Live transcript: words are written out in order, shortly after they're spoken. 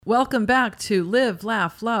Welcome back to Live,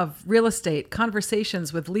 Laugh, Love, Real Estate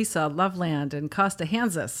Conversations with Lisa Loveland and Kosta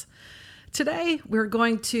Hantzis. Today we're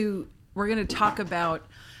going to talk about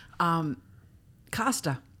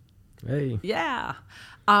Kosta. Hey. Yeah.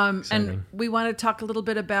 And we want to talk a little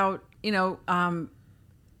bit about,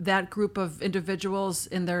 that group of individuals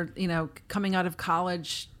in their, coming out of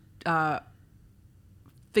college,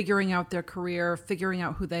 figuring out their career, figuring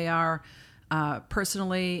out who they are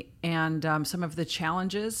personally, and some of the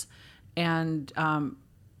challenges and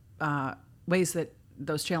ways that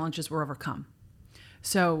those challenges were overcome.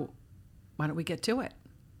 So why don't we get to it?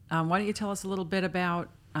 Why don't you tell us a little bit about,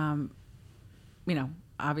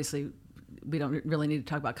 obviously we don't really need to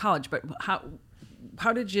talk about college, but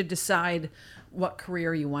how did you decide what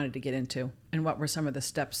career you wanted to get into, and what were some of the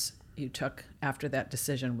steps you took after that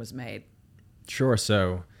decision was made? Sure.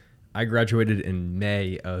 So I graduated in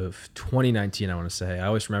May of 2019, I want to say. I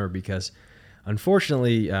always remember because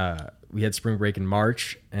unfortunately we had spring break in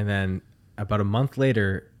March, and then about a month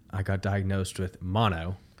later I got diagnosed with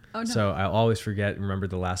mono. Oh, no. So I'll always remember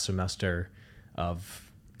the last semester of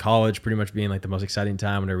college pretty much being like the most exciting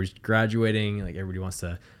time when everybody's graduating, like everybody wants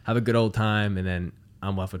to have a good old time, and then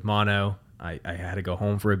I'm left with mono. I had to go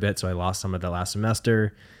home for a bit, so I lost some of the last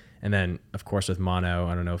semester. And then of course with mono,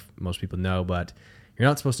 I don't know if most people know, but you're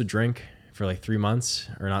not supposed to drink for like 3 months,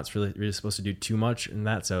 or not really supposed to do too much in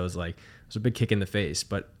that. So it was a big kick in the face,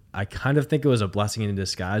 but I kind of think it was a blessing in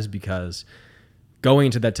disguise, because going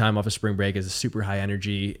into that time off of spring break is a super high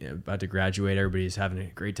energy, about to graduate. Everybody's having a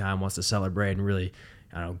great time, wants to celebrate and really,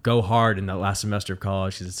 go hard in that last semester of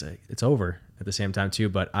college, because it's over at the same time too.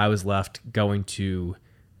 But I was left going to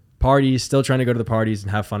parties, still trying to go to the parties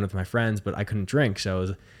and have fun with my friends, but I couldn't drink.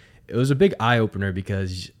 So it was a big eye opener,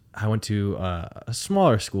 because I went to a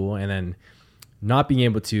smaller school, and then not being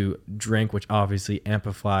able to drink, which obviously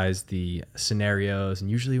amplifies the scenarios.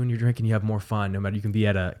 And usually when you're drinking, you have more fun, no matter, you can be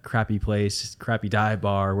at a crappy place, crappy dive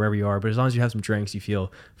bar, wherever you are, but as long as you have some drinks, you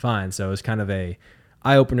feel fine. So it was kind of a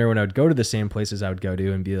eye opener when I would go to the same places I would go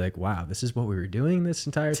to and be like, wow, this is what we were doing this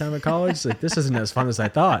entire time at college. Like, this isn't as fun as I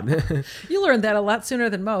thought. You learned that a lot sooner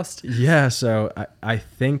than most. Yeah. So I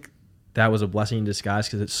think that was a blessing in disguise,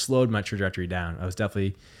 because it slowed my trajectory down.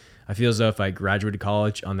 I feel as though if I graduated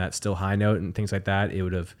college on that still high note and things like that, it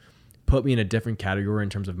would have put me in a different category in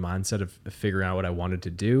terms of mindset of figuring out what I wanted to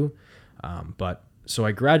do. But so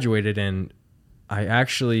I graduated, and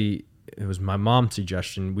it was my mom's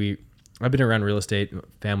suggestion. I've been around real estate.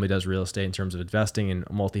 Family does real estate in terms of investing in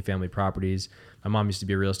multifamily properties. My mom used to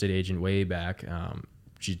be a real estate agent way back.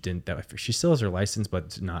 She still has her license, but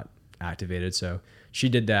it's not activated. So she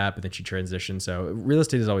did that, but then she transitioned. So real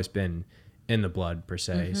estate has always been in the blood per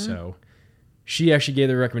se. Mm-hmm. So she actually gave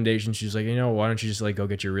the recommendation. She was like, why don't you just go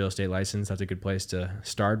get your real estate license? That's a good place to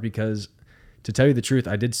start, because to tell you the truth,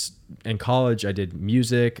 in college, I did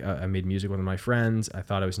music. I made music with one of my friends. I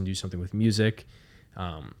thought I was going to do something with music.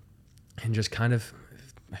 And just kind of,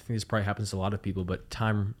 I think this probably happens to a lot of people, but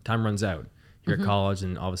time runs out. You're at college,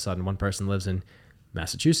 and all of a sudden one person lives in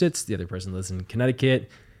Massachusetts, the other person lives in Connecticut.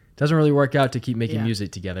 Doesn't really work out to keep making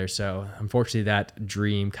music together. So unfortunately that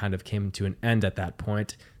dream kind of came to an end at that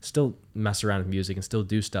point. Still mess around with music and still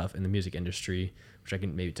do stuff in the music industry, which I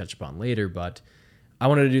can maybe touch upon later, but I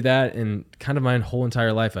wanted to do that. And kind of my whole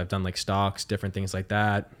entire life, I've done stocks, different things like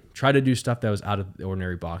that. Try to do stuff that was out of the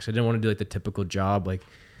ordinary box. I didn't want to do the typical job.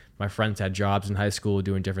 My friends had jobs in high school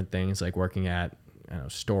doing different things, like working at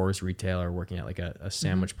stores, retail, or working at a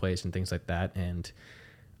sandwich place and things like that. And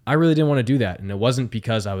I really didn't want to do that. And it wasn't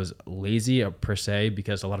because I was lazy per se,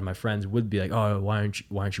 because a lot of my friends would be like, oh, why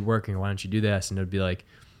aren't you working? Why don't you do this? And it would be like,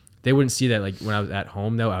 they wouldn't see that. When I was at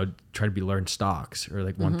home though, I would try to learn stocks, or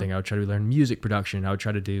one thing I would try to learn music production. I would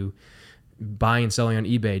try to do buying and selling on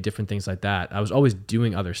eBay, different things like that. I was always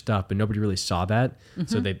doing other stuff, but nobody really saw that.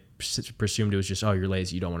 So they presumed it was just, oh, you're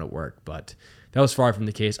lazy, you don't want to work. But that was far from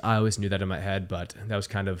the case. I always knew that in my head, but that was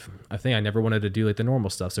kind of a thing. I never wanted to do the normal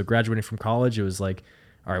stuff. So graduating from college, it was like,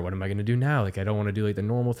 all right, what am I going to do now? I don't want to do the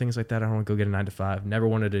normal things like that. I don't want to go get a 9-to-5. Never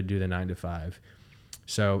wanted to do the 9-to-5.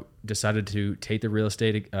 So decided to take the real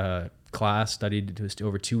estate class, studied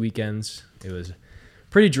over 2 weekends. It was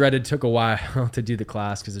pretty dreaded. Took a while to do the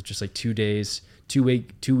class, because it's just 2 days, 2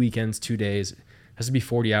 weekends, 2 days. It has to be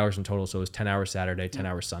 40 hours in total. So it was 10 hours Saturday, 10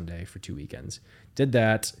 hours Sunday for 2 weekends. Did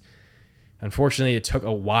that. Unfortunately, it took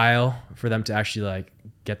a while for them to actually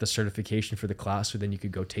get the certification for the class, so then you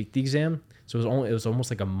could go take the exam. So it was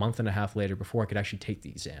almost a month and a half later before I could actually take the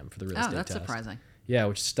exam for the real estate test. Oh, that's surprising. Yeah,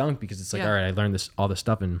 which stunk, because it's all right, I learned all this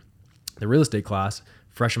stuff in the real estate class,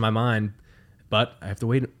 fresh in my mind, but I have to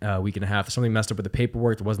wait a week and a half. Something messed up with the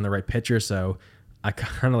paperwork. It wasn't the right picture, so I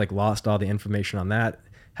kind of lost all the information on that.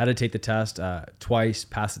 had to take the test twice,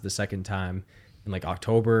 passed it the second time in like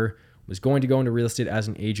October, was going to go into real estate as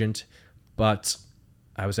an agent, but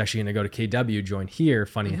I was actually going to go to KW, join here,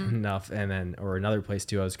 funny enough, and then, or another place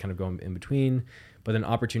too. I was kind of going in between, but then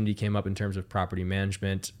opportunity came up in terms of property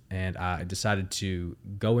management, and I decided to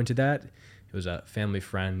go into that. It was a family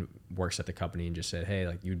friend works at the company and just said, hey,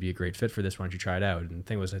 like you'd be a great fit for this. Why don't you try it out? And the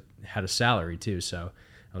thing was, it had a salary too. So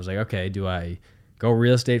I was like, okay, do I go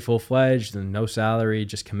real estate full-fledged and no salary,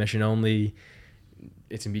 just commission only?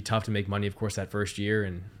 It's going to be tough to make money, of course, that first year.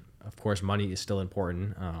 And of course, money is still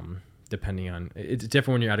important. Depending on, it's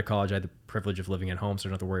different when you're out of college. I had the privilege of living at home, so I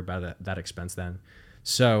don't have to worry about that expense then.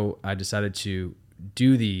 So I decided to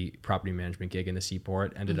do the property management gig in the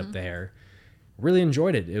Seaport, ended up there, really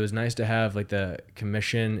enjoyed it. It was nice to have like the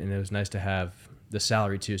commission, and it was nice to have the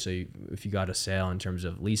salary too. So if you got a sale in terms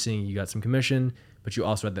of leasing, you got some commission, but you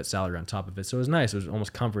also had that salary on top of it. So it was nice. It was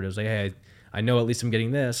almost comfort. It was like, hey, I know at least I'm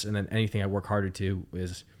getting this, and then anything I work harder to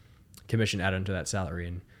is commission added into that salary.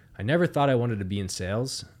 And I never thought I wanted to be in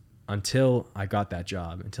sales until I got that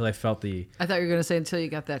job, until I felt the... I thought you were going to say until you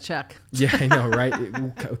got that check. Yeah, I know, right?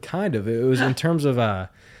 Kind of. It was in terms of,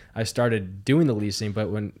 I started doing the leasing,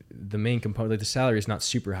 but when the main component, like the salary is not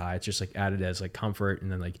super high, it's just like added as like comfort, and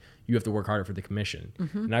then like you have to work harder for the commission.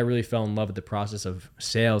 And I really fell in love with the process of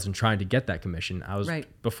sales and trying to get that commission.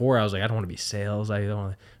 Before I was like, I don't want to be sales. I don't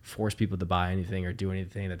want to force people to buy anything or do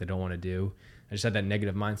anything that they don't want to do. I just had that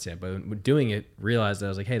negative mindset, but when doing it, realized that I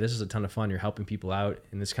was like, hey, this is a ton of fun. You're helping people out,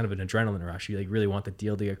 and it's kind of an adrenaline rush. You like really want the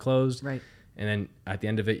deal to get closed. Right. And then at the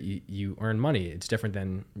end of it, you earn money. It's different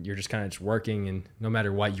than you're just kind of just working, and no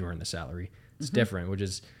matter what, you earn the salary. It's different, which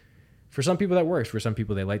is, for some people that works. For some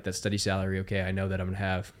people, they like that steady salary. Okay, I know that I'm going to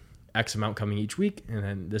have X amount coming each week, and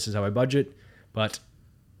then this is how I budget. But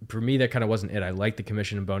for me, that kind of wasn't it. I liked the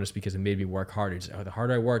commission and bonus because it made me work harder. Just, the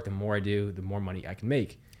harder I work, the more I do, the more money I can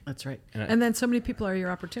make. That's right. And then so many people are your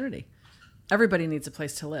opportunity. Everybody needs a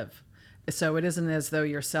place to live. So it isn't as though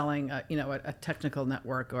you're selling a technical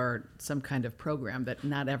network or some kind of program that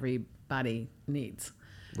not everybody needs.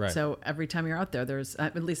 Right. So every time you're out there, there's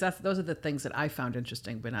at least those are the things that I found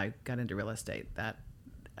interesting when I got into real estate. That,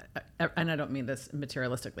 and I don't mean this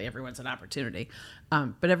materialistically, everyone's an opportunity,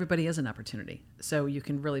 but everybody is an opportunity. So you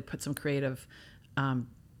can really put some creative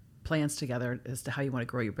plans together as to how you want to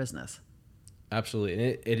grow your business. Absolutely.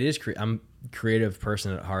 And it is, I'm a creative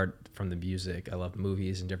person at heart from the music. I love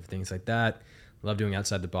movies and different things like that. I love doing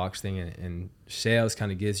outside the box thing, and sales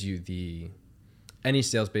kind of gives you any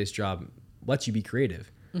sales-based job lets you be creative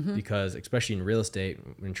because especially in real estate,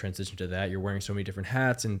 when transition to that, you're wearing so many different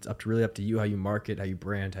hats, and it's really up to you how you market, how you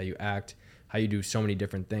brand, how you act, how you do so many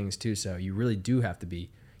different things too. So you really do have to be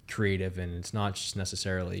creative, and it's not just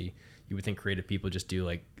necessarily, you would think creative people just do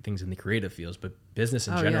like things in the creative fields, but business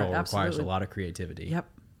in general requires a lot of creativity.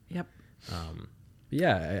 Yep.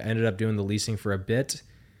 Yeah, I ended up doing the leasing for a bit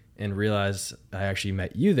and realized I actually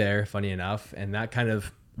met you there, funny enough. And that kind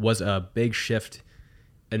of was a big shift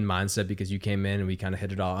in mindset because you came in and we kind of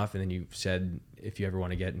hit it off. And then you said, if you ever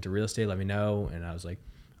want to get into real estate, let me know. And I was like,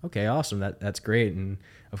 okay, awesome. That's great. And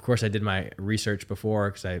of course I did my research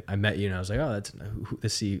before because I met you and I was like, oh,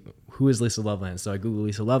 let's see, who is Lisa Loveland? So I Googled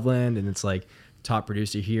Lisa Loveland and it's like top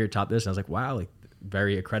producer here, top this. And I was like, wow, like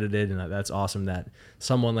very accredited. And that's awesome that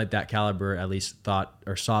someone like that caliber at least thought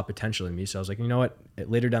or saw potential in me. So I was like, you know what,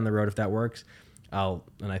 later down the road, if that works, and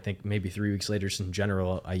I think maybe 3 weeks later, just in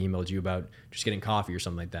general, I emailed you about just getting coffee or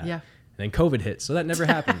something like that. Yeah. And then COVID hit. So that never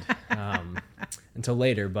happened until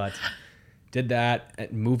later, but did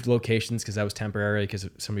that, moved locations because that was temporary because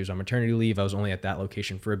somebody was on maternity leave. I was only at that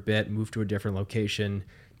location for a bit, moved to a different location.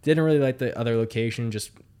 Didn't really like the other location,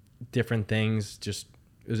 just different things. Just,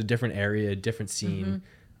 it was a different area, a different scene.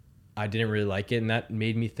 I didn't really like it. And that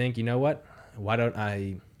made me think, you know what, why don't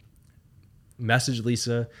I message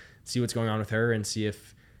Lisa, see what's going on with her, and see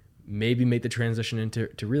if maybe make the transition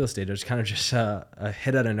into real estate. It was kind of just a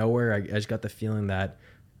hit out of nowhere. I just got the feeling that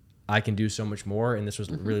I can do so much more, and this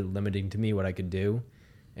was really limiting to me what I could do.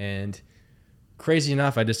 And crazy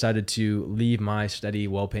enough, I decided to leave my steady,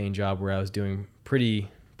 well-paying job where I was doing pretty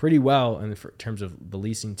well in terms of the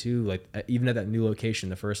leasing too. Like even at that new location,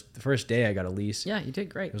 the first day I got a lease. Yeah, you did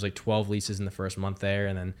great. It was like 12 leases in the first month there,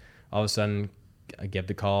 and then all of a sudden I get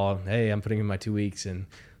the call, hey, I'm putting in my 2 weeks, and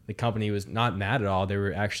the company was not mad at all. They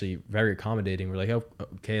were actually very accommodating. We're like, oh,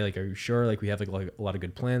 okay, like, are you sure? Like, we have like a lot of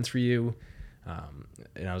good plans for you.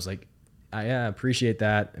 And I was like, I appreciate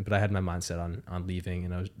that. But I had my mindset on leaving,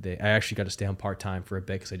 and I actually got to stay on part-time for a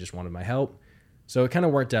bit because I just wanted my help. So it kind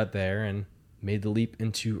of worked out there and made the leap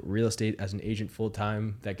into real estate as an agent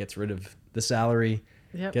full-time. That gets rid of the salary.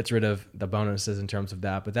 Yep. gets rid of the bonuses in terms of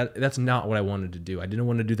that. But that's not what I wanted to do. I didn't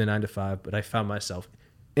want to do the 9 to 5, but I found myself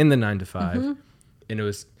in the 9 to 5, and it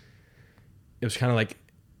was kind of like,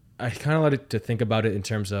 I kind of like to think about it in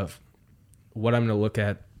terms of what I'm going to look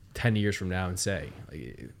at 10 years from now and say,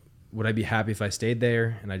 like, would I be happy if I stayed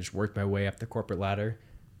there and I just worked my way up the corporate ladder?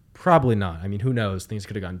 Probably not. I mean, who knows? Things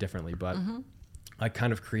could have gone differently, but I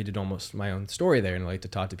kind of created almost my own story there, and I like to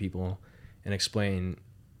talk to people and explain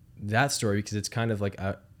that story, because it's kind of like,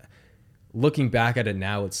 looking back at it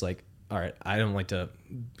now, it's like, all right, I don't like to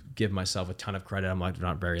give myself a ton of credit. I'm like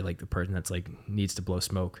not very like the person that's like needs to blow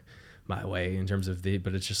smoke my way in terms of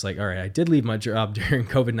but it's just like, all right, I did leave my job during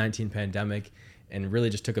COVID-19 pandemic and really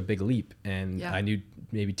just took a big leap. And I knew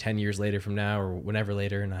maybe 10 years later from now or whenever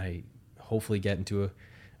later, and I hopefully get into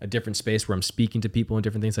a different space where I'm speaking to people and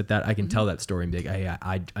different things like that, I can tell that story and be like, hey,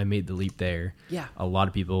 I made the leap there. Yeah. A lot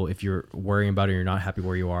of people, if you're worrying about it or you're not happy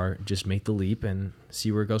where you are, just make the leap and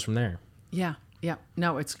see where it goes from there. Yeah. Yeah.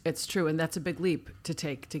 No, it's true. And that's a big leap to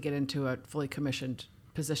take to get into a fully commissioned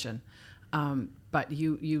position. But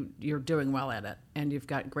you're doing well at it, and you've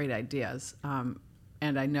got great ideas.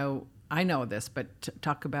 And I know this, but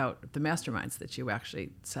talk about the masterminds that you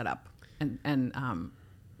actually set up and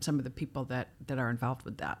some of the people that are involved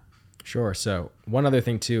with that. Sure. So one other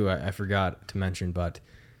thing too, I forgot to mention, but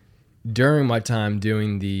during my time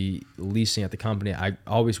doing the leasing at the company, I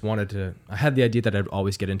had the idea that I'd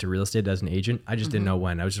always get into real estate as an agent. I just didn't know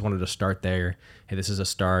when. I just wanted to start there. Hey, this is a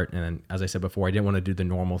start. And then, as I said before, I didn't want to do the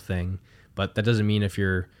normal thing, but that doesn't mean if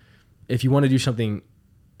you want to do something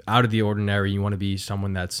out of the ordinary, you want to be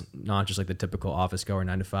someone that's not just like the typical office goer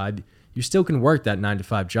 9 to 5, you still can work that 9 to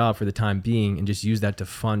 5 job for the time being and just use that to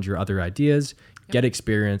fund your other ideas, get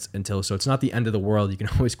experience so it's not the end of the world. You can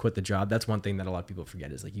always quit the job. That's one thing that a lot of people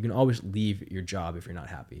forget, is like, you can always leave your job if you're not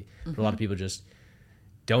happy. But a lot of people just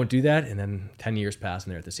don't do that. And then 10 years pass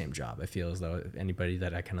and they're at the same job. I feel as though anybody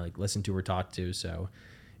that I kind of like listen to or talk to. So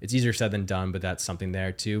it's easier said than done, but that's something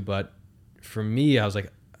there too. But for me, I was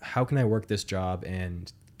like, how can I work this job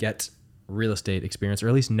and get real estate experience, or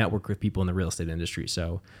at least network with people in the real estate industry?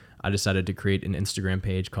 So I decided to create an Instagram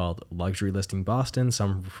page called Luxury Listing Boston.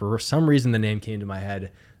 For some reason, the name came to my head. I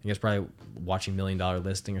think I was probably watching $1 Million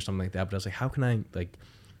Listing or something like that. But I was like, how can I like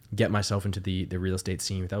get myself into the real estate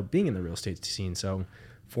scene without being in the real estate scene? So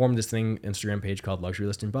formed this Instagram page called Luxury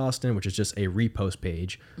Listing Boston, which is just a repost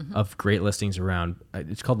page of great listings around.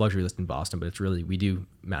 It's called Luxury Listing Boston, but it's really, we do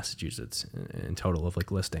Massachusetts in total of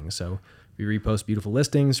like listings. So we repost beautiful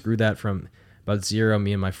listings, grew that from about zero.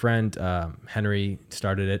 Me and my friend, Henry,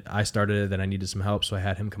 started it. I started it, then I needed some help, so I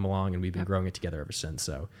had him come along, and we've been growing it together ever since.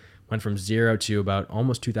 So went from zero to about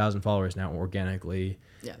almost 2,000 followers now organically.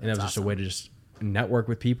 Yeah, and that was just a way to just network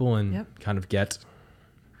with people and kind of get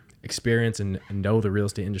experience and know the real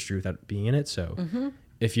estate industry without being in it. So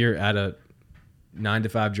if you're at a 9 to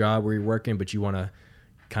 5 job where you're working, but you want to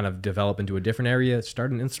kind of develop into a different area,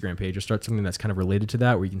 start an Instagram page or start something that's kind of related to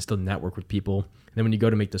that, where you can still network with people. And then when you go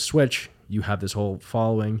to make the switch, you have this whole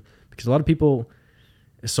following, because a lot of people,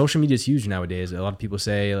 social media is huge nowadays. A lot of people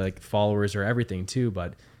say like followers are everything too,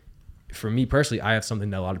 but for me personally, I have something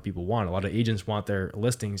that a lot of people want. A lot of agents want their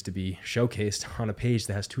listings to be showcased on a page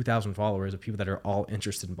that has 2,000 followers of people that are all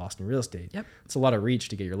interested in Boston real estate. Yep. It's a lot of reach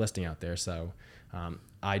to get your listing out there. So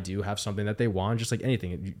I do have something that they want, just like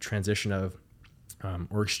anything, transition of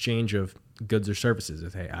or exchange of goods or services.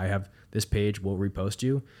 If, hey, I have this page, we'll repost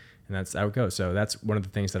you, and that's how it goes. So that's one of the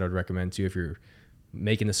things that I would recommend too. If you're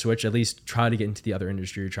making the switch, at least try to get into the other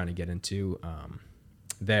industry you're trying to get into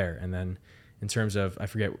there. And then in terms of, I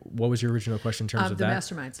forget, what was your original question in terms of the that?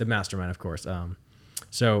 Masterminds. The mastermind, of course.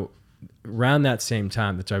 So around that same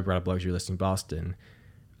time that I brought up Luxury Listing Boston,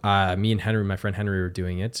 me and Henry, my friend Henry, were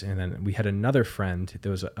doing it. And then we had another friend.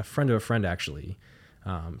 There was a friend of a friend, actually.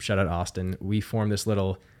 Shout out Austin. We formed this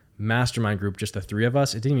little mastermind group, just the three of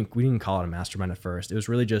us. We didn't call it a mastermind at first. It was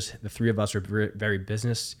really just the three of us were very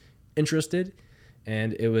business interested.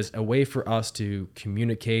 And it was a way for us to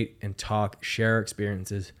communicate and talk, share our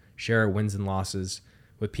experiences, share our wins and losses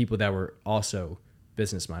with people that were also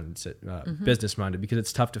business minded, because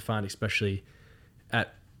it's tough to find, especially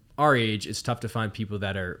at our age, it's tough to find people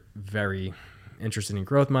that are very interested in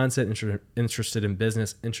growth mindset, interested in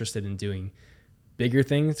business, interested in doing bigger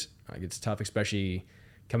things. Like, it's tough, especially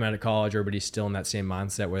coming out of college. Everybody's still in that same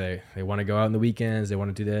mindset where they want to go out on the weekends, they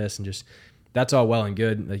want to do this, and just, that's all well and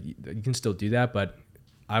good. Like, you can still do that, but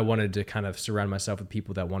I wanted to kind of surround myself with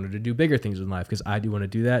people that wanted to do bigger things in life, because I do want to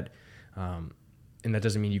do that. And that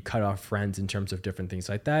doesn't mean you cut off friends in terms of different things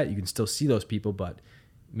like that. You can still see those people, but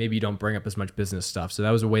maybe you don't bring up as much business stuff. So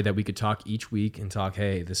that was a way that we could talk each week and talk,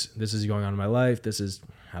 hey, this is going on in my life. This is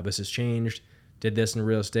how this has changed. did this in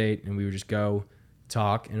real estate, and we would just go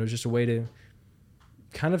talk, and it was just a way to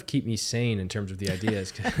kind of keep me sane in terms of the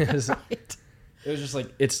ideas. Because Right. it was just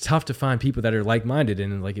like, it's tough to find people that are like-minded,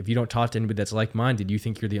 and like if you don't talk to anybody that's like-minded, you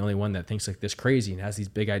think you're the only one that thinks like this crazy and has these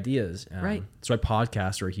big ideas. Right. So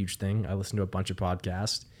podcasts are a huge thing. I listen to a bunch of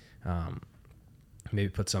podcasts. Maybe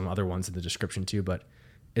put some other ones in the description too, but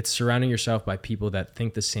it's surrounding yourself by people that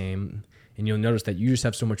think the same, and you'll notice that you just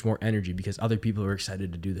have so much more energy because other people are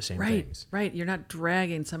excited to do the same things. Right. You're not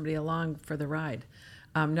dragging somebody along for the ride.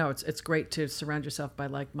 No, it's great to surround yourself by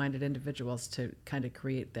like-minded individuals to kind of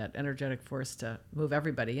create that energetic force to move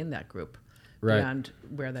everybody in that group beyond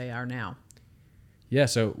where they are now. Yeah,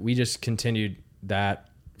 so we just continued that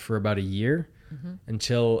for about a year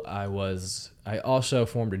until I also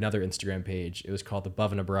formed another Instagram page. It was called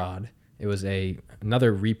Above and Abroad. It was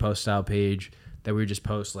another repost style page that we would just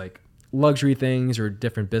post like luxury things or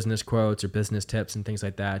different business quotes or business tips and things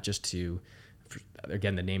like that, just to,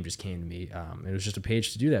 again, the name just came to me. It was just a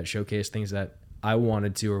page to do that, showcase things that I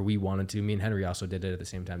wanted to, or we wanted to. Me and Henry also did it at the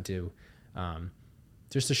same time too.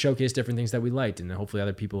 Just to showcase different things that we liked. And hopefully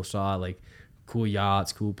other people saw like cool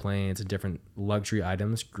yachts, cool planes, and different luxury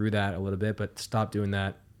items. Grew that a little bit, but stopped doing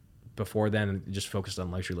that before then and just focused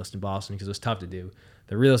on luxury list in Boston because it was tough to do.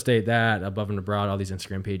 The real estate, that, Above and Abroad, all these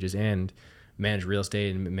Instagram pages, and manage real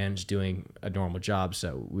estate and manage doing a normal job.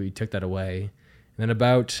 So we took that away. And then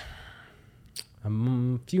about a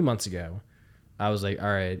few months ago, I was like, all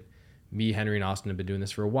right, me, Henry, and Austin have been doing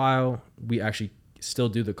this for a while. We actually still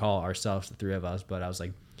do the call ourselves, the three of us, but I was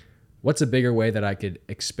like, what's a bigger way that I could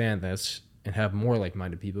expand this and have more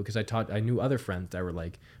like-minded people? Because I knew other friends that were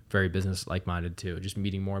like very business like-minded too, just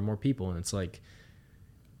meeting more and more people. And it's like,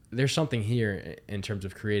 there's something here in terms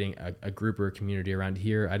of creating a group or a community around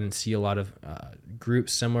here. I didn't see a lot of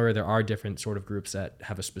groups similar. There are different sort of groups that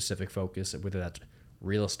have a specific focus, whether that's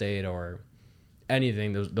real estate or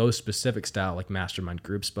anything, those specific style like mastermind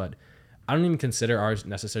groups. But I don't even consider ours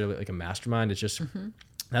necessarily like a mastermind. It's just,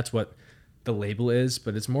 that's what the label is,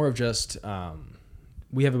 but it's more of just,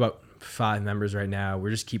 we have about 5 members right now. We're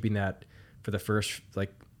just keeping that for the first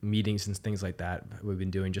like meetings and things like that we've been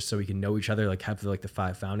doing just so we can know each other, like have the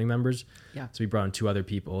 5 founding members. Yeah. So we brought in 2 other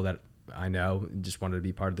people that I know and just wanted to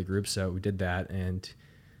be part of the group. So we did that, and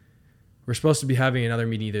we're supposed to be having another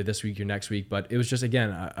meeting either this week or next week, but it was just, again,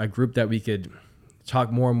 a group that we could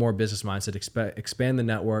talk more and more business mindset, expand the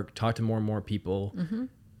network, talk to more and more people.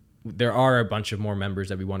 There are a bunch of more members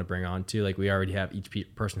that we want to bring on too. Like we already have, each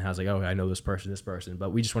person has like, oh, I know this person,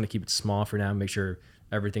 but we just want to keep it small for now, make sure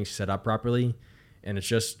everything's set up properly. And it's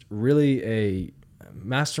just really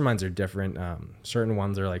masterminds are different. Certain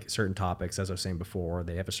ones are like certain topics, as I was saying before,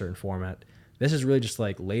 they have a certain format. This is really just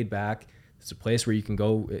like laid back. It's a place where you can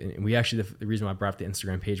go. And we actually, the reason why I brought up the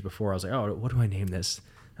Instagram page before, I was like, oh, what do I name this?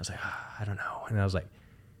 I was like, I don't know. And I was like,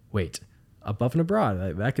 wait, Above and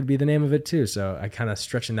Abroad, that could be the name of it too. So I kind of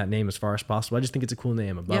stretching that name as far as possible. I just think it's a cool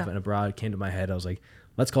name. Above and Abroad came to my head. I was like,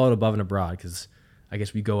 let's call it Above and Abroad, because I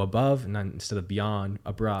guess we go above and not instead of beyond,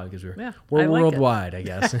 abroad, because we're worldwide, I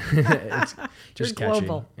guess. It's just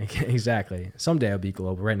global. Exactly. Someday I'll be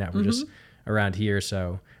global. Right now we're just around here.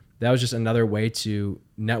 So that was just another way to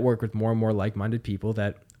network with more and more like-minded people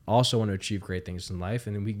that also want to achieve great things in life.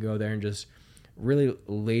 And then we can go there and just really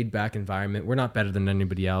laid back environment. We're not better than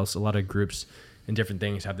anybody else. A lot of groups and different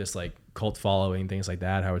things have this like cult following, things like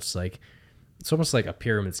that, how it's like, it's almost like a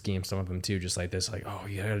pyramid scheme, some of them too, just like this, like, oh,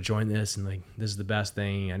 you gotta join this, and like this is the best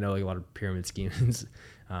thing. I know like a lot of pyramid schemes,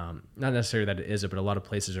 not necessarily that it is it, but a lot of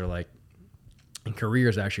places are like, and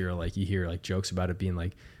careers actually are like, you hear like jokes about it being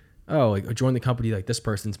like, oh, like join the company, like this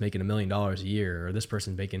person's making $1 million a year, or this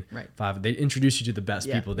person's making $5 million. They introduce you to the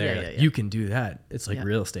best people there. Like, you can do that. It's like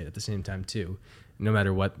real estate at the same time too. No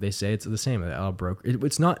matter what they say, it's the same.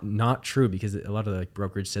 It's not true, because a lot of like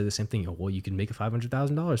brokerage say the same thing. Well, you can make a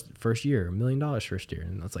 $500,000 first year, $1 million first year,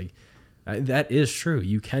 and that's like, that is true.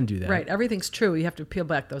 You can do that. Right. Everything's true. You have to peel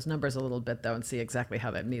back those numbers a little bit though and see exactly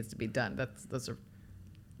how that needs to be done. Those are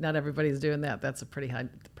not everybody's doing that. That's a pretty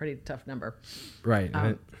tough number. Right.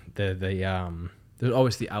 There's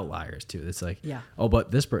always the outliers too. It's like, oh,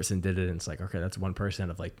 but this person did it, and it's like, okay, that's 1%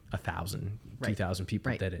 of like 1,000, 2,000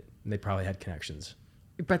 people did it, and they probably had connections.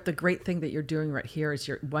 But the great thing that you're doing right here is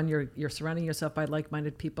you're surrounding yourself by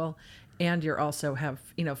like-minded people, and you're also have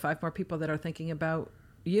 5 more people that are thinking about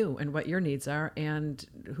you and what your needs are, and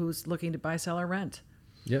who's looking to buy, sell, or rent.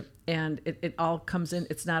 Yep. And it all comes in.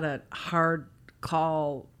 It's not a hard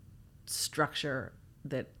call structure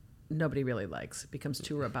that nobody really likes. It becomes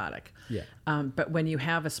too robotic. Yeah. But when you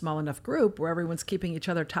have a small enough group where everyone's keeping each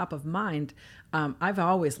other top of mind, I've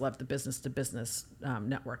always loved the business to business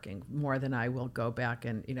networking more than I will go back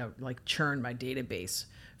and, like churn my database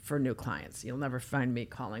for new clients. You'll never find me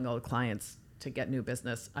calling old clients to get new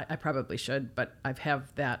business. I probably should, but I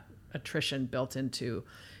have that attrition built into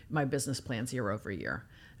my business plans year over year.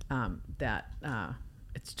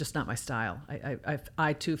 It's just not my style.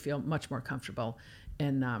 I too feel much more comfortable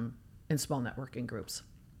in small networking groups.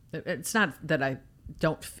 It's not that I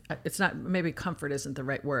don't. It's not, maybe comfort isn't the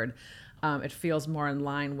right word. It feels more in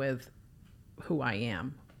line with who I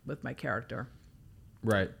am, with my character.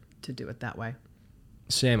 Right. To do it that way.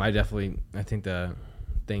 Same. I think the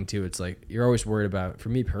thing too, it's like you're always worried about, for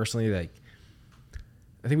me personally, like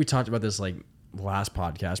I think we talked about this like last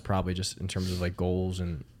podcast, probably just in terms of like goals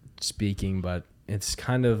and speaking, but it's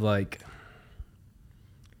kind of like,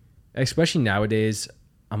 especially nowadays,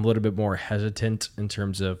 I'm a little bit more hesitant in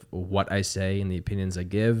terms of what I say and the opinions I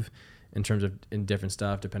give in terms of in different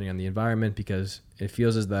stuff, depending on the environment, because it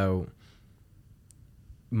feels as though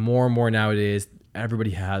more and more nowadays,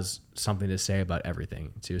 everybody has something to say about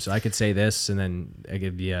everything too. So I could say this and then I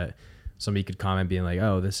could be somebody could comment being like,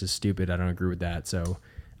 oh, this is stupid, I don't agree with that. So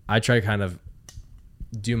I try to kind of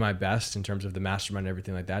do my best in terms of the mastermind and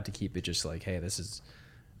everything like that to keep it just like, hey, this is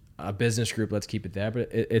a business group, let's keep it there. But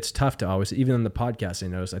it's tough to always, even on the podcast, I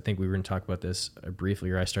noticed, I think we were going to talk about this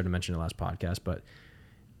briefly, or I started mentioning the last podcast, but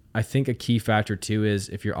I think a key factor too is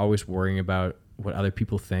if you're always worrying about what other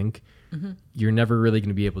people think, you're never really going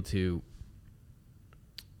to be able to,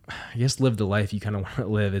 I guess, live the life you kind of want to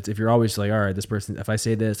live. It's if you're always like, all right, this person, if I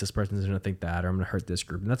say this person's going to think that, or I'm going to hurt this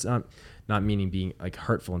group. And that's not meaning being like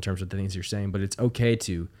hurtful in terms of the things you're saying, but it's okay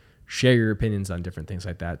to share your opinions on different things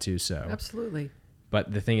like that too. So absolutely.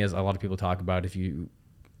 But the thing is, a lot of people talk about if you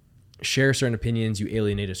share certain opinions, you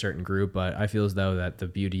alienate a certain group. But I feel as though that the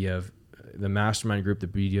beauty of the mastermind group, the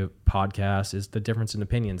beauty of podcasts is the difference in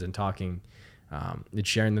opinions and talking, and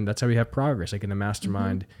sharing them. That's how we have progress. Like in a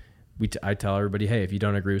mastermind, I tell everybody, hey, if you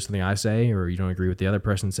don't agree with something I say, or you don't agree with the other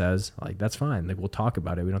person says, like, that's fine. Like, we'll talk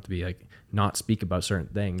about it. We don't have to be like, not speak about certain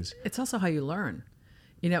things. It's also how you learn.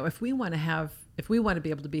 If we want to be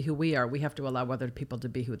able to be who we are, we have to allow other people to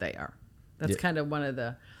be who they are. That's kind of one of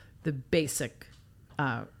the basic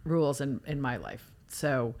rules in my life.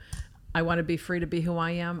 So I want to be free to be who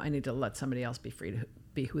I am. I need to let somebody else be free to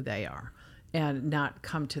be who they are, and not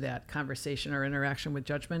come to that conversation or interaction with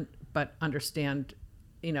judgment, but understand,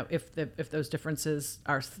 if those differences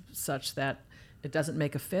are such that it doesn't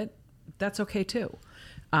make a fit, that's okay too.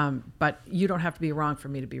 But you don't have to be wrong for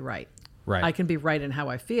me to be right. Right. I can be right in how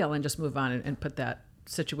I feel and just move on and put that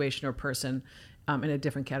situation or person in a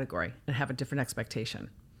different category and have a different expectation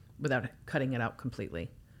without cutting it out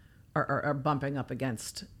completely or bumping up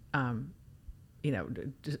against,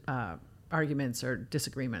 arguments or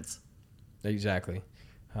disagreements. Exactly.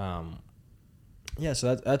 Yeah,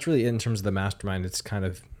 so that's really it in terms of the mastermind. It's kind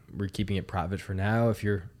of, we're keeping it private for now. If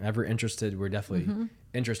you're ever interested, we're definitely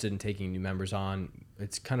interested in taking new members on.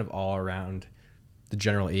 It's kind of all around the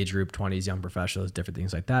general age group, 20s, young professionals, different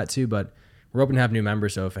things like that too. But we're open to have new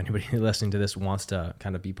members. So if anybody listening to this wants to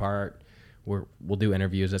kind of be part, we'll do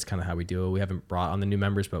interviews. That's kind of how we do it. We haven't brought on the new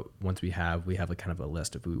members, but once we have like kind of a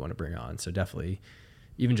list of who we want to bring on. So definitely,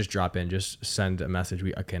 even just drop in, just send a message.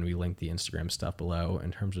 We link the Instagram stuff below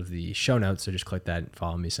in terms of the show notes. So just click that,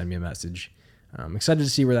 follow me, send me a message. I'm excited to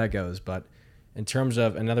see where that goes. But in terms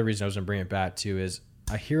of another reason I was going to bring it back to is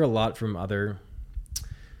I hear a lot from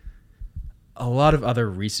a lot of other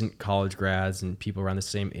recent college grads and people around the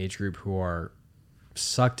same age group who are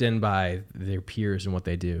sucked in by their peers and what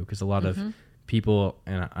they do. Because a lot of people,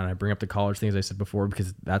 and I bring up the college things I said before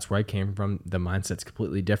because that's where I came from. The mindset's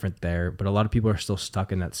completely different there, but a lot of people are still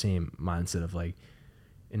stuck in that same mindset of like,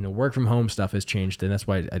 and the work from home stuff has changed, and that's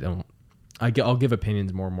why I'll give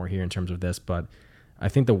opinions more and more here in terms of this, but I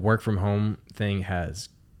think the work from home thing has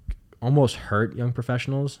almost hurt young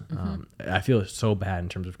professionals. I feel so bad in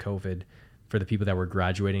terms of COVID for the people that were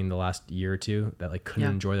graduating the last year or two that like couldn't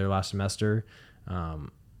enjoy their last semester. And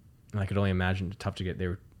I could only imagine it's tough to get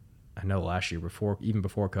there. I know last year even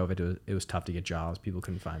before COVID, it was tough to get jobs. People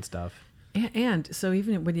couldn't find stuff. And so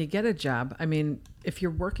even when you get a job, I mean, if you're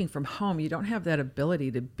working from home, you don't have that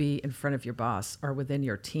ability to be in front of your boss or within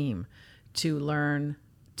your team to learn,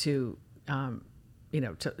 to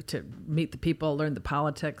meet the people, learn the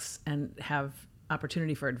politics, and have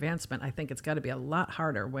opportunity for advancement. I think it's got to be a lot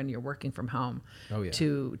harder when you're working from home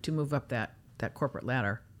to move up that corporate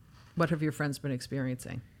ladder. What have your friends been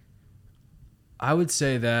experiencing? I would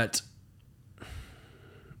say that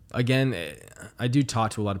again, I do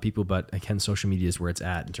talk to a lot of people, but again, social media is where it's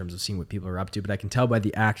at in terms of seeing what people are up to. But I can tell by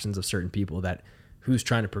the actions of certain people that who's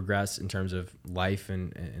trying to progress in terms of life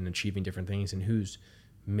and achieving different things, and who's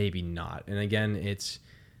maybe not. And again, it's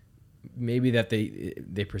maybe that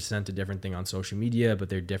they present a different thing on social media, but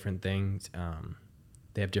they're different things.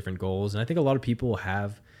 They have different goals. And I think a lot of people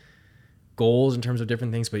have goals in terms of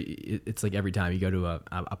different things, but it's like every time you go to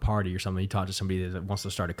a party or something, you talk to somebody that wants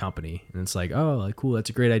to start a company, and it's like, oh, like, cool, that's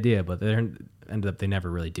a great idea. But they ended up, they never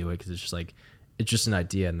really do it, because it's just like, it's just an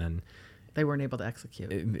idea. And then they weren't able to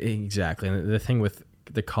execute. Exactly. And the thing with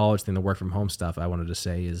the college thing, the work from home stuff, I wanted to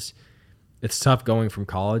say is it's tough going from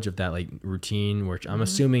college of that like routine, which I'm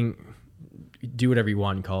assuming do whatever you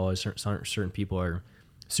want in college. Certain people are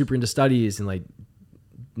super into studies and like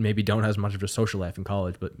maybe don't have as much of a social life in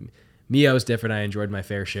college, but me, I was different. I enjoyed my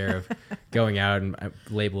fair share of going out, and I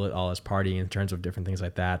label it all as partying in terms of different things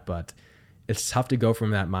like that. But it's tough to go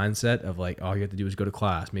from that mindset of like, all you have to do is go to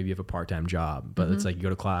class. Maybe you have a part-time job, but it's like you go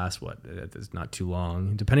to class, it's not too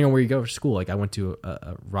long. Depending on where you go to school. Like I went to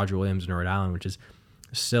a Roger Williams in Rhode Island, which is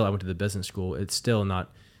still, I went to the business school. It's still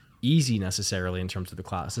not easy necessarily in terms of the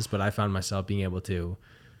classes, but I found myself being able to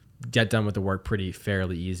get done with the work pretty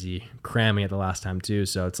fairly easy, cramming at the last time too.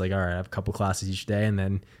 So it's like, all right, I have a couple classes each day, and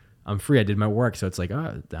then I'm free. I did my work. So it's like,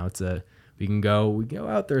 oh, now we can go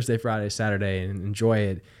out Thursday, Friday, Saturday and enjoy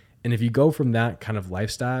it. And if you go from that kind of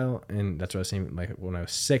lifestyle, and that's what I was saying, like when I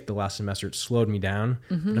was sick the last semester, it slowed me down.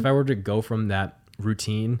 But if I were to go from that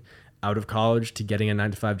routine out of college to getting a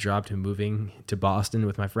 9-to-5 job to moving to Boston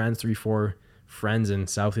with my friends, 3-4 friends in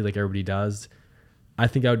Southie, like everybody does, I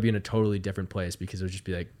think I would be in a totally different place, because it would just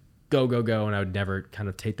be like, go, go, go. And I would never kind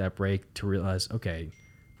of take that break to realize, okay,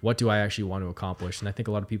 what do I actually want to accomplish? And I think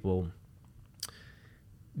a lot of people,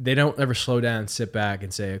 they don't ever slow down, sit back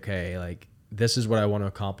and say, okay, like, this is what I want to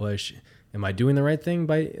accomplish. Am I doing the right thing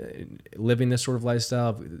by living this sort of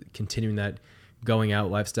lifestyle, continuing that going out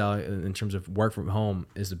lifestyle in terms of work from home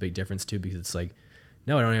is a big difference too, because it's like,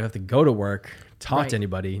 no, I don't even have to go to work, talk to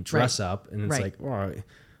anybody, dress up. And it's like, well,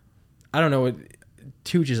 I don't know,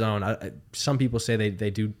 to each his own. Some people say they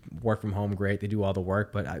do work from home great. They do all the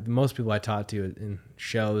work, but most people I talk to in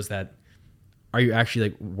shows that, are you actually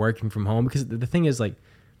like working from home? Because the thing is, like,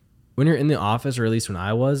 when you're in the office, or at least when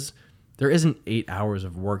I was, there isn't 8 hours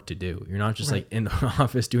of work to do. You're not just like in the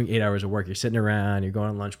office doing 8 hours of work. You're sitting around, you're going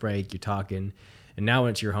on lunch break, you're talking. And now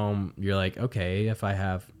when it's your home, you're like, okay, if I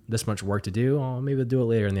have this much work to do, maybe I'll do it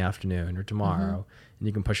later in the afternoon or tomorrow. And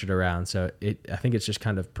you can push it around. So I think it's just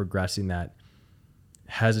kind of progressing that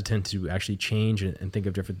hesitant to actually change and think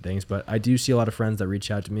of different things. But I do see a lot of friends that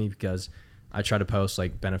reach out to me, because I try to post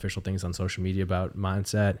like beneficial things on social media about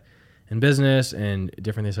mindset and business and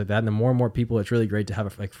different things like that. And the more and more people, it's really great to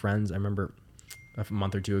have like friends. I remember a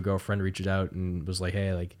month or two ago, a friend reached out and was like,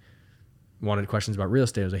 hey, like, wanted questions about real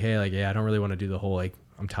estate. I was like, hey, like, yeah, I don't really want to do the whole, like,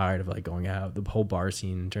 I'm tired of like going out, the whole bar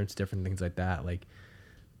scene in terms of different things like that. Like,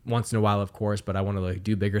 once in a while, of course, but I want to like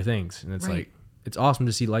do bigger things. And it's like, it's awesome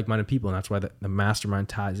to see like-minded people. And that's why the mastermind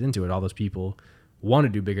ties into it. All those people want to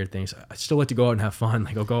do bigger things. I still like to go out and have fun.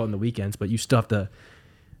 Like, I'll go out on the weekends, but you still have to,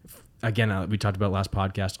 again, we talked about last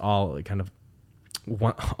podcast, all like kind of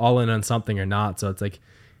all in on something or not. So it's like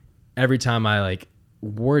every time I like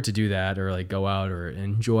were to do that or like go out or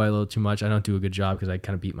enjoy a little too much, I don't do a good job, because I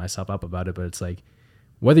kind of beat myself up about it. But it's like,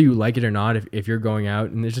 whether you like it or not, if you're going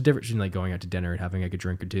out, and there's a difference between like going out to dinner and having like a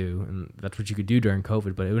drink or two, and that's what you could do during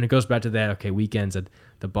COVID. But when it goes back to that, okay, weekends at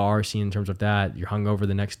the bar scene in terms of that, you're hungover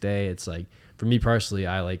the next day. It's like, for me personally,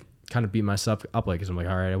 I like kind of beat myself up, like, because I'm like,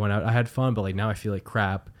 all right, I went out, I had fun, but like now I feel like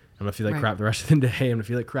crap. I'm gonna feel like crap the rest of the day. I'm gonna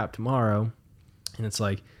feel like crap tomorrow. And it's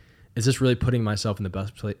like, is this really putting myself in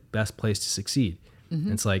the best place to succeed?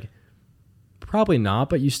 And it's like, probably not,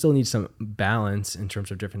 but you still need some balance in terms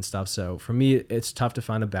of different stuff. So for me, it's tough to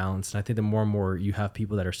find a balance. And I think the more and more you have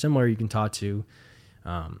people that are similar you can talk to,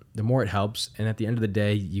 the more it helps. And at the end of the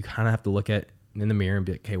day, you kind of have to look at in the mirror and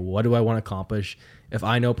be like, okay, what do I want to accomplish? If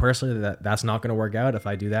I know personally that that's not going to work out, if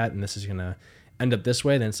I do that and this is going to end up this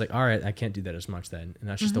way, then it's like, all right, I can't do that as much then. And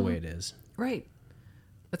that's just the way it is. Right.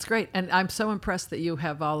 That's great. And I'm so impressed that you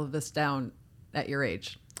have all of this down at your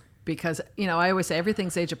age. Because, you know, I always say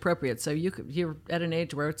everything's age appropriate. So you're at an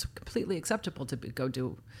age where it's completely acceptable to go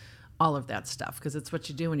do all of that stuff, because it's what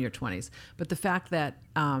you do in your 20s. But the fact that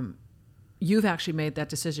you've actually made that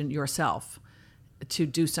decision yourself to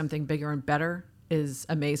do something bigger and better is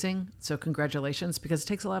amazing. So congratulations, because it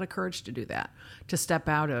takes a lot of courage to do that, to step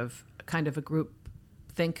out of kind of a group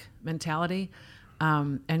think mentality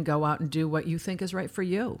and go out and do what you think is right for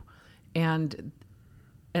you. And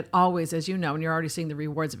it always, as you know, and you're already seeing the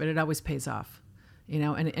rewards of it, it always pays off, you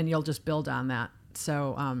know, and you'll just build on that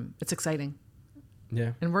So it's exciting.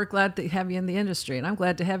 Yeah. And we're glad to have you in the industry, and I'm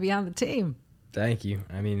glad to have you on the team. Thank you.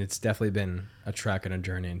 I mean, it's definitely been a trek and a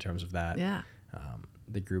journey in terms of that. Yeah.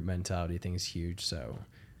 The group mentality thing is huge. So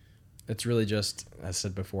it's really just, as I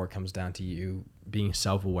said before, it comes down to you being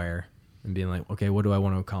self-aware and being like, okay, what do I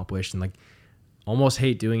want to accomplish? And like, almost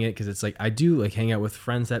hate doing it because it's like, I do like hang out with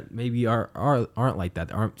friends that maybe aren't like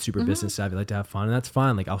that, aren't super business savvy, like to have fun, and that's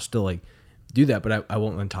fine. Like I'll still like do that, but I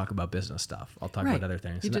won't then talk about business stuff. I'll talk about other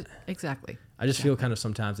things. Exactly. I just feel kind of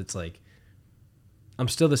sometimes it's like I'm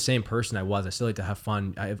still the same person I was. I still like to have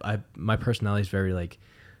fun. My personality is very like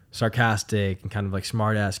sarcastic and kind of like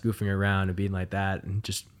smart ass, goofing around and being like that, and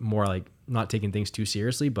just more like not taking things too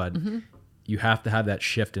seriously. But you have to have that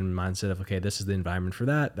shift in mindset of, okay, this is the environment for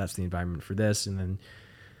that, that's the environment for this, and then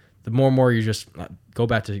the more and more you just go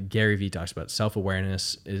back to Gary Vee talks about,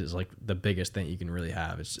 self-awareness is like the biggest thing you can really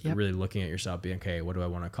have. It's really looking at yourself, being, okay, what do I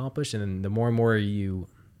want to accomplish? And then the more and more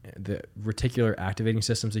the reticular activating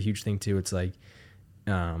system is a huge thing too. It's like,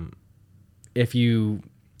 if you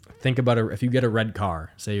think about if you get a red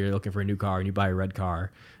car, say you're looking for a new car and you buy a red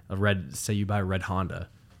car, say you buy a red Honda,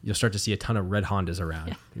 you'll start to see a ton of red Hondas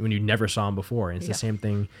around when you never saw them before. And it's the same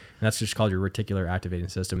thing. And that's just called your reticular activating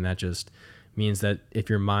system. And that just means that if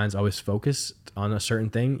your mind's always focused on a certain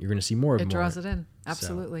thing, you're going to see more of it. It draws it in.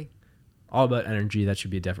 Absolutely. So, all about energy. That should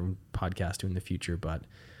be a different podcast too in the future. But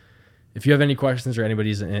if you have any questions, or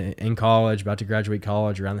anybody's in college, about to graduate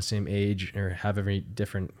college, around the same age, or have any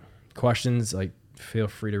different questions, like feel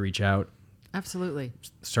free to reach out. Absolutely.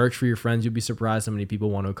 Search for your friends. You'll be surprised how many people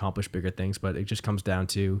want to accomplish bigger things, but it just comes down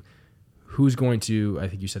to who's going to, I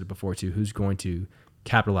think you said it before too, who's going to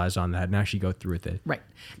capitalize on that and actually go through with it. Right.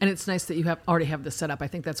 And it's nice that you already have this set up. I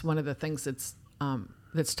think that's one of the things that's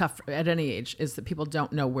tough at any age, is that people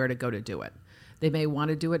don't know where to go to do it. They may want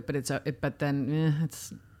to do it, but it's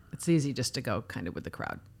easy just to go kind of with the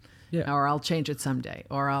crowd. Yeah. Or I'll change it someday,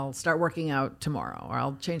 or I'll start working out tomorrow, or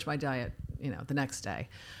I'll change my diet, the next day.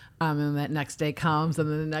 And that next day comes, and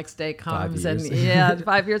then the next day comes, 5 years.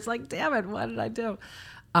 5 years, like, damn it, what did I do?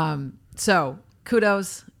 So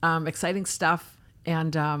kudos, exciting stuff.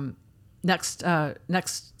 And next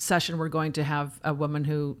session, we're going to have a woman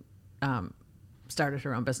who started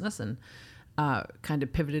her own business and kind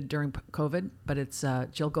of pivoted during COVID, but it's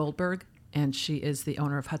Jill Goldberg, and she is the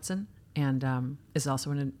owner of Hudson, and is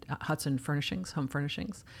also in Hudson Furnishings, Home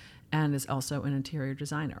Furnishings, and is also an interior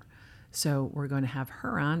designer. So we're going to have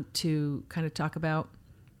her on to kind of talk about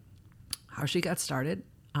how she got started,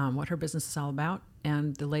 what her business is all about,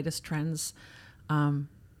 and the latest trends in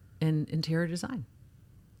interior design.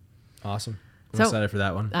 Awesome. I'm excited for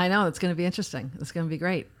that one. I know. It's going to be interesting. It's going to be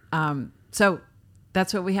great. So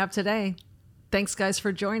that's what we have today. Thanks, guys,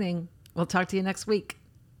 for joining. We'll talk to you next week.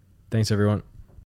 Thanks, everyone.